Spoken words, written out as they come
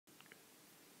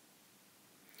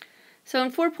So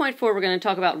in 4.4 we're going to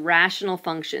talk about rational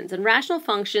functions. And rational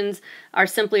functions are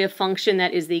simply a function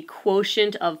that is the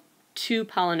quotient of two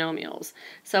polynomials.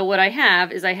 So what I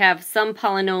have is I have some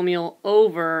polynomial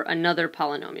over another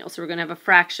polynomial. So we're going to have a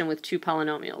fraction with two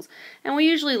polynomials. And we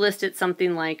usually list it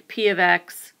something like p of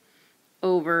x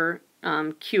over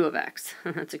q of x.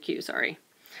 That's a q, sorry.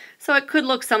 So it could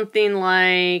look something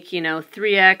like,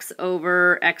 3x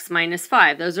over x minus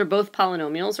 5. Those are both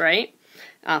polynomials, right?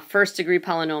 First degree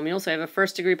polynomial. So I have a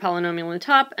first degree polynomial on the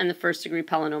top and the first degree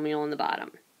polynomial on the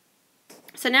bottom.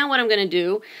 So now what I'm going to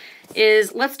do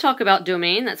is let's talk about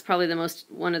domain. That's probably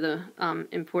one of the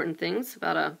important things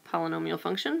about a polynomial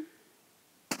function.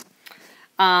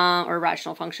 Or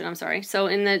rational function, I'm sorry. So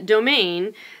in the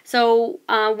domain,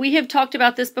 we have talked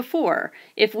about this before.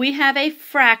 If we have a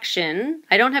fraction,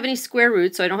 I don't have any square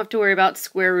roots, so I don't have to worry about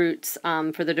square roots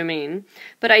for the domain,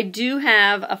 but I do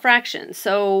have a fraction.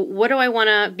 So what do I want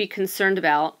to be concerned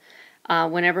about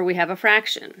whenever we have a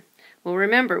fraction? Well,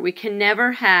 remember, we can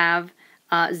never have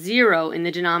 0 in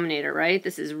the denominator, right?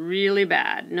 This is really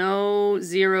bad. No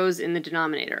zeros in the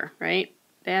denominator, right?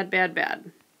 Bad, bad,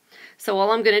 bad. So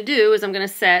all I'm going to do is I'm going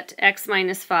to set x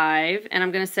minus 5, and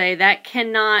I'm going to say that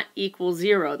cannot equal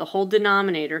 0. The whole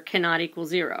denominator cannot equal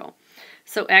 0.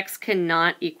 So x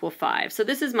cannot equal 5. So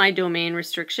this is my domain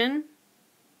restriction.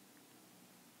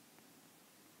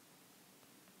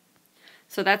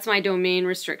 So that's my domain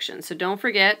restriction. So don't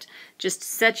forget, just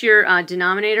set your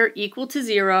denominator equal to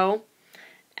 0,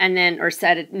 and then, or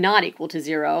set it not equal to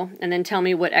 0, and then tell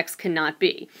me what x cannot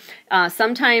be.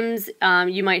 Sometimes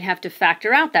you might have to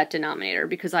factor out that denominator,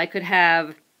 because I could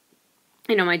have,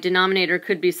 my denominator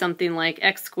could be something like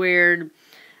x squared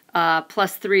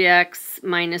plus 3x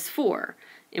minus 4,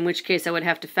 in which case I would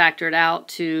have to factor it out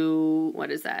to,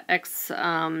 what is that, x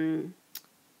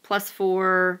plus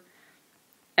 4,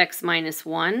 x minus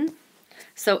 1.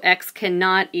 So x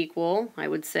cannot equal, I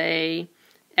would say,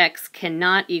 x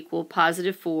cannot equal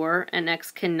positive 4, and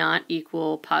x cannot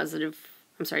equal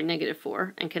negative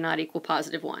 4, and cannot equal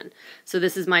positive 1. So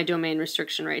this is my domain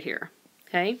restriction right here.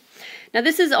 Okay. Now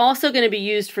this is also going to be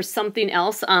used for something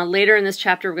else. Later in this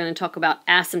chapter we're going to talk about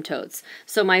asymptotes.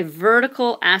 So my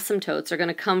vertical asymptotes are going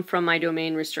to come from my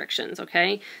domain restrictions.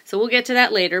 Okay. So we'll get to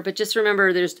that later, but just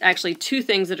remember there's actually two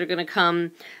things that are going to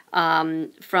come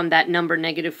from that number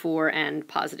negative 4 and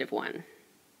positive 1.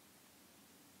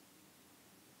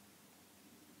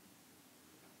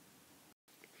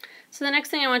 So the next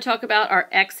thing I want to talk about are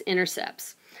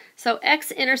x-intercepts. So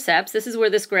x-intercepts, this is where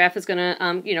this graph is going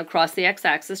to, cross the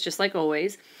x-axis, just like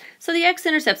always. So the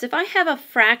x-intercepts, if I have a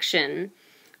fraction,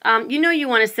 you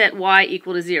want to set y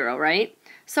equal to 0, right?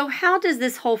 So how does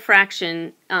this whole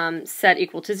fraction set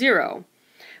equal to 0?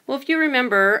 Well, if you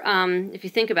remember, if you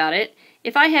think about it,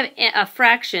 if I have a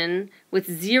fraction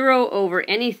with 0 over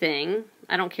anything,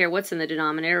 I don't care what's in the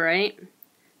denominator, right?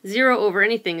 0 over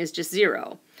anything is just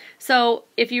 0. So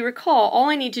if you recall, all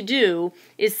I need to do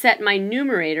is set my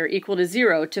numerator equal to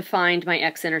 0 to find my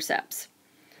x-intercepts.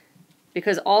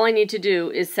 Because all I need to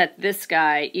do is set this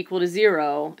guy equal to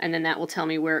 0, and then that will tell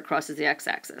me where it crosses the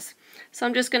x-axis. So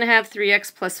I'm just going to have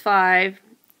 3x plus 5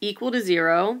 equal to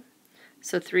 0.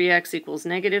 So 3x equals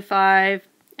negative 5,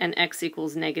 and x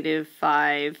equals negative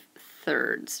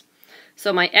 5/3.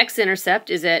 So my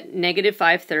x-intercept is at negative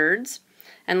 5/3.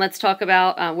 And let's talk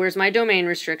about where's my domain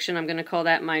restriction. I'm going to call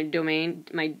that my domain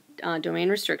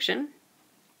restriction.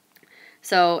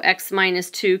 So x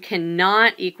minus 2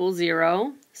 cannot equal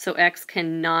 0, so x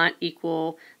cannot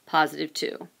equal positive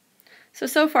 2.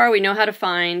 So far we know how to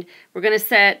find. We're going to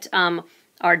set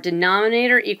our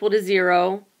denominator equal to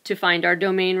 0 to find our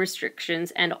domain restrictions,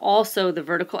 and also the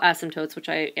vertical asymptotes, which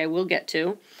I will get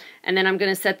to. And then I'm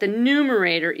going to set the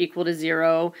numerator equal to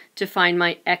 0 to find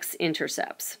my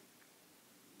x-intercepts.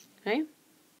 Okay.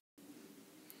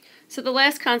 So the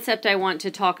last concept I want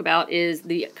to talk about is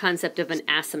the concept of an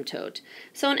asymptote.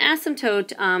 So an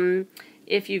asymptote,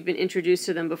 if you've been introduced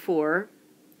to them before,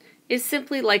 is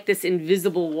simply like this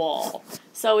invisible wall.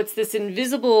 So it's this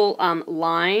invisible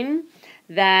line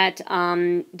that,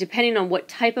 depending on what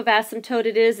type of asymptote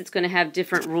it is, it's going to have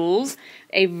different rules.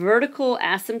 A vertical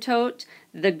asymptote,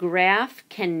 the graph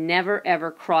can never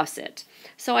ever cross it.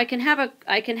 So I can have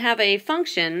a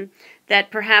function that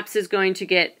perhaps is going to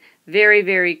get very,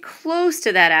 very close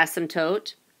to that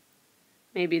asymptote.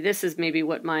 Maybe this is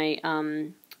what my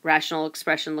rational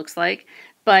expression looks like,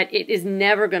 but it is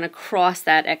never going to cross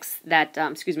that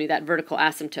vertical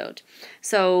asymptote.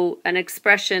 So an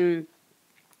expression,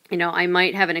 I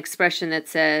might have an expression that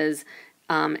says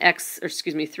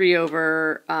 3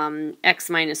 over x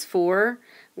minus 4,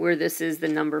 where this is the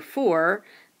number 4.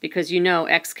 because you know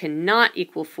x cannot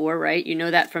equal 4, right? You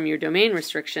know that from your domain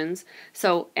restrictions.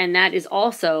 So, and that is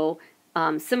also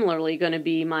similarly going to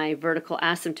be my vertical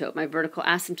asymptote. My vertical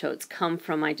asymptotes come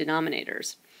from my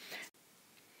denominators.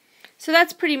 So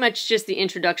that's pretty much just the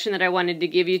introduction that I wanted to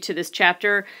give you to this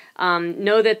chapter.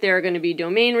 Know that there are going to be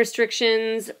domain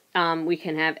restrictions. We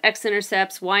can have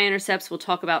x-intercepts, y-intercepts. We'll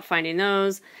talk about finding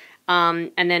those.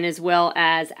 And then as well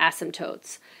as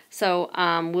asymptotes. So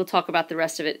we'll talk about the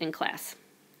rest of it in class.